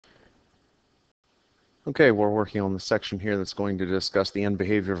Okay, we're working on the section here that's going to discuss the end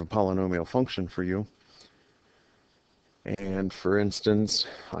behavior of a polynomial function for you. And for instance,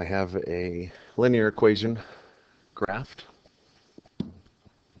 I have a linear equation graphed.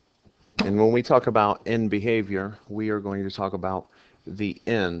 And when we talk about end behavior, we are going to talk about the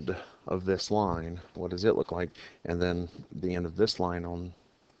end of this line. What does it look like? And then the end of this line on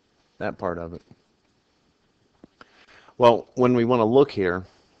that part of it. Well, when we want to look here,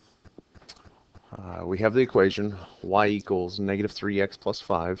 we have the equation y equals negative 3x plus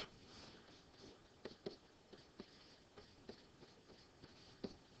 5.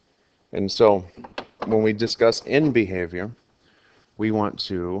 And so when we discuss end behavior, we want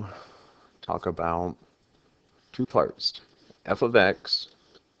to talk about two parts. F of x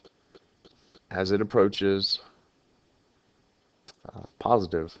as it approaches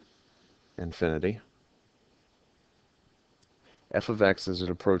positive infinity. F of x as it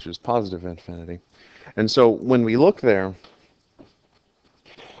approaches positive infinity. And so when we look there,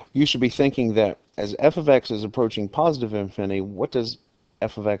 you should be thinking that as f of x is approaching positive infinity, what does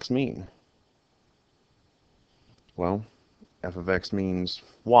f of x mean? Well, f of x means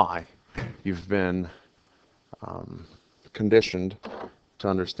y. You've been conditioned to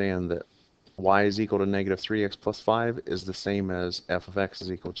understand that y is equal to negative 3x plus 5 is the same as f of x is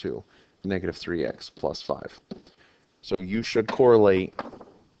equal to negative 3x plus 5. So you should correlate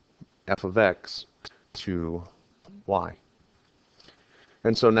f of x to y.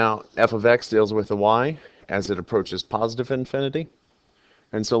 And so now f of x deals with the y as it approaches positive infinity.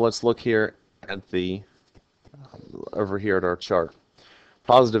 And so let's look here at the over here at our chart.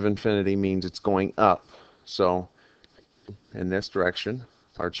 Positive infinity means it's going up. So in this direction,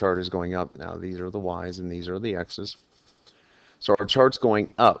 our chart is going up. Now these are the y's and these are the x's. So our chart's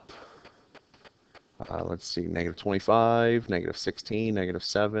going up. Let's see, negative 25, negative 16, negative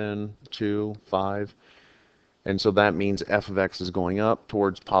 7, 2, 5. And so that means f of x is going up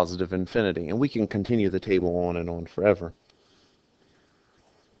towards positive infinity. And we can continue the table on and on forever.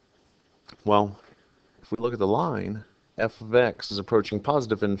 Well, if we look at the line, f of x is approaching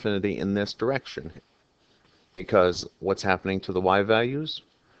positive infinity in this direction. Because what's happening to the y values?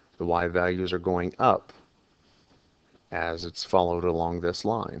 The y values are going up as it's followed along this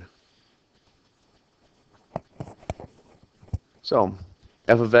line. So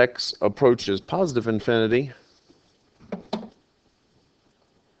f of x approaches positive infinity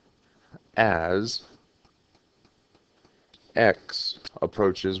as x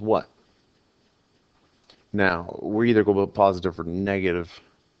approaches what? Now, we're either going to go positive or negative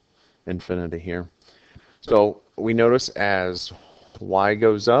infinity here. So we notice as y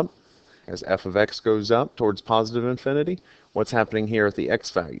goes up, as f of x goes up towards positive infinity, what's happening here at the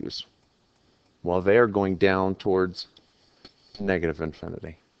x values? Well, they are going down towards negative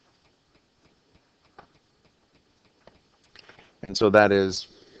infinity. And so that is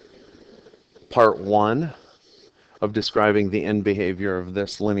part one of describing the end behavior of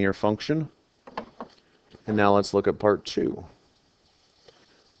this linear function. And now let's look at part two.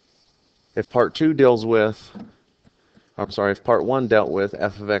 If part two deals with, if part one dealt with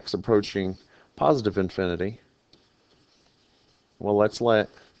f of x approaching positive infinity, well, let's let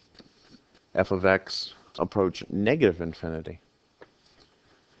f of x approach negative infinity.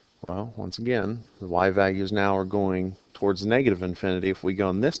 Well, once again, the y values now are going towards negative infinity. If we go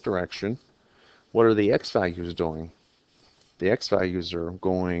in this direction, what are the x values doing? The x values are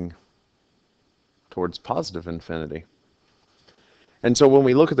going towards positive infinity. And so when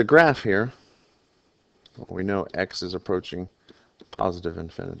we look at the graph here, we know x is approaching positive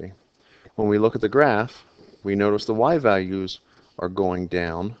infinity. When we look at the graph, we notice the y values are going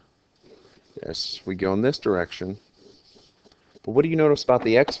down. Yes, we go in this direction. But what do you notice about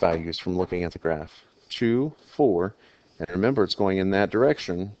the x values from looking at the graph? 2, 4, and remember it's going in that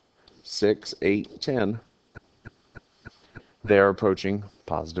direction. 6, 8, 10. They are approaching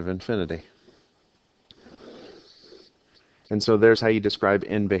positive infinity. And so there's how you describe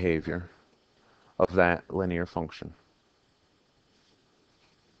end behavior of that linear function.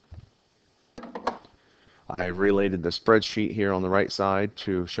 I related the spreadsheet here on the right side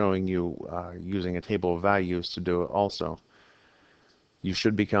to showing you using a table of values to do it also. You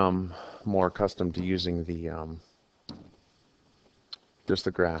should become more accustomed to using the just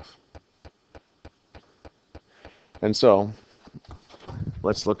the graph. And so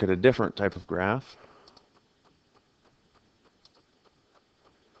let's look at a different type of graph.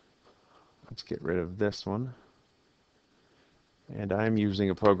 Let's get rid of this one. And I'm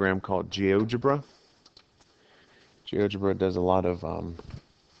using a program called GeoGebra. GeoGebra does a lot of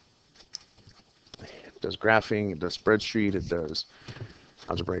it does graphing, it does spreadsheet, it does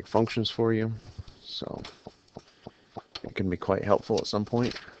algebraic functions for you. So it can be quite helpful at some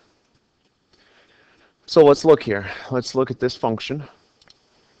point. So let's look here. Let's look at this function.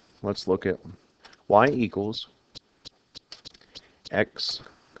 Let's look at y equals x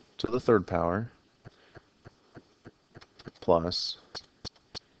to the third power plus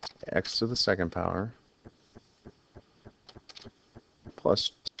x to the second power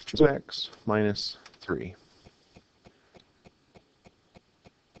plus 2x minus 3.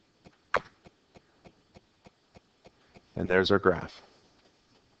 And there's our graph.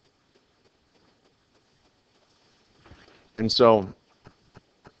 And so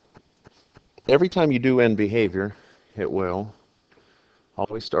every time you do end behavior, it will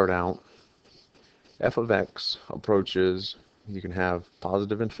always start out f of x approaches, you can have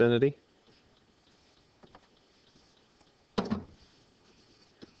positive infinity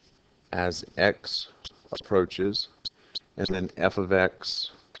as x approaches, and then f of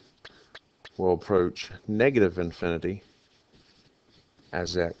x will approach negative infinity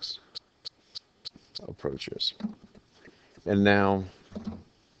as x approaches. And now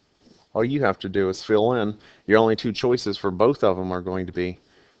all you have to do is fill in. Your only two choices for both of them are going to be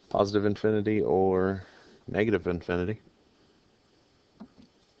positive infinity or negative infinity.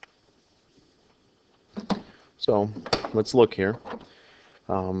 So let's look here.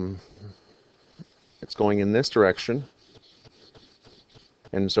 It's going in this direction.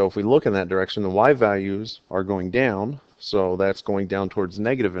 And so if we look in that direction, the y values are going down. So that's going down towards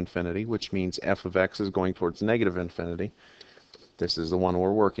negative infinity, which means f of x is going towards negative infinity. This is the one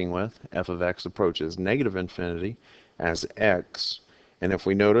we're working with. F of x approaches negative infinity as x. And if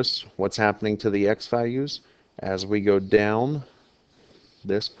we notice what's happening to the x values as we go down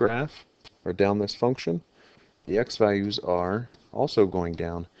this graph or down this function, the x values are also going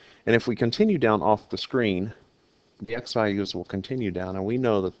down. And if we continue down off the screen, the x values will continue down, and we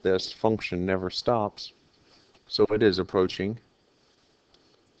know that this function never stops, so it is approaching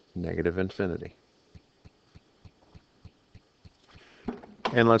negative infinity.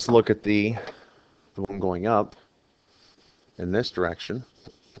 And let's look at the one going up in this direction.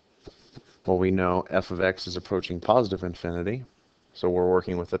 Well, we know f of x is approaching positive infinity, so we're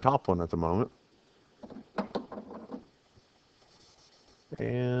working with the top one at the moment.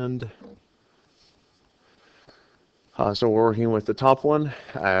 And so we're working with the top one.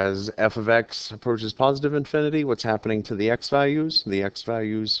 As f of x approaches positive infinity, what's happening to the x values? The x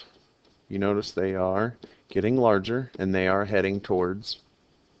values, you notice they are getting larger, and they are heading towards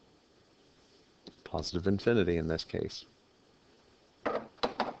positive infinity in this case.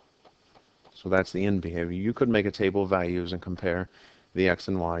 So that's the end behavior. You could make a table of values and compare the x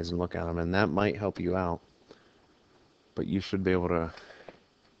and y's and look at them, and that might help you out. But you should be able to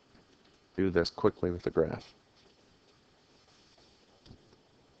do this quickly with the graph.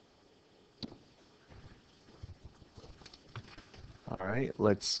 All right,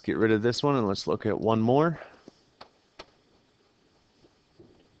 let's get rid of this one and let's look at one more.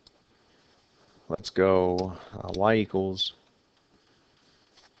 Let's go y equals,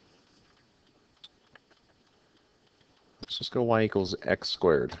 let's just go y equals x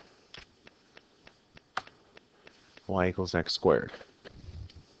squared. Y equals x squared.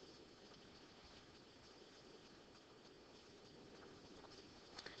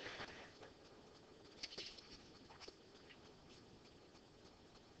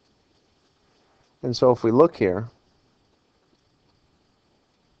 And so if we look here,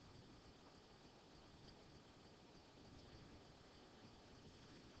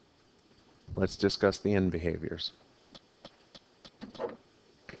 let's discuss the end behaviors.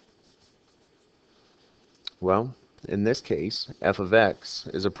 Well, in this case, f of x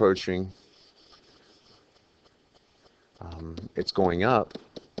is approaching, it's going up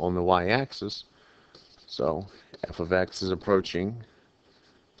on the y-axis, so f of x is approaching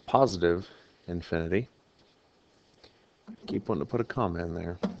positive infinity. Keep wanting to put a comma in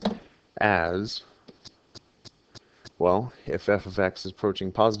there. As, well, if f of x is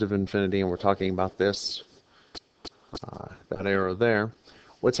approaching positive infinity, and we're talking about this, that arrow there,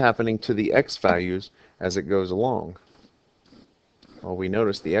 what's happening to the x values as it goes along? Well, we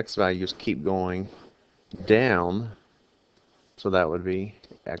notice the x values keep going down, so that would be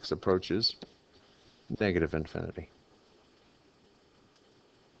x approaches negative infinity.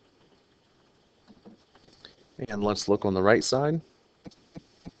 And let's look on the right side.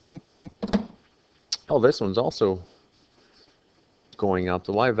 Oh, this one's also going up.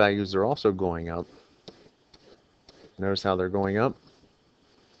 The y values are also going up. Notice how they're going up.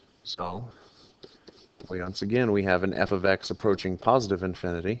 So, once again, we have an f of x approaching positive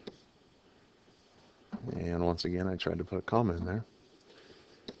infinity. And once again, I tried to put a comma in there.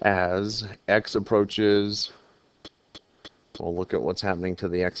 as x approaches, we'll look at what's happening to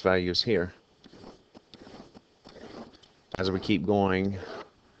the x values here. As we keep going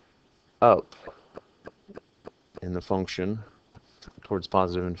up in the function towards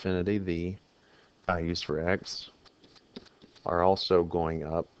positive infinity, the values for x are also going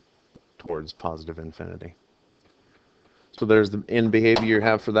up towards positive infinity. So there's the end behavior you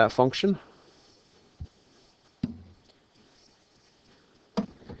have for that function.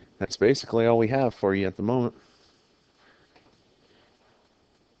 That's basically all we have for you at the moment.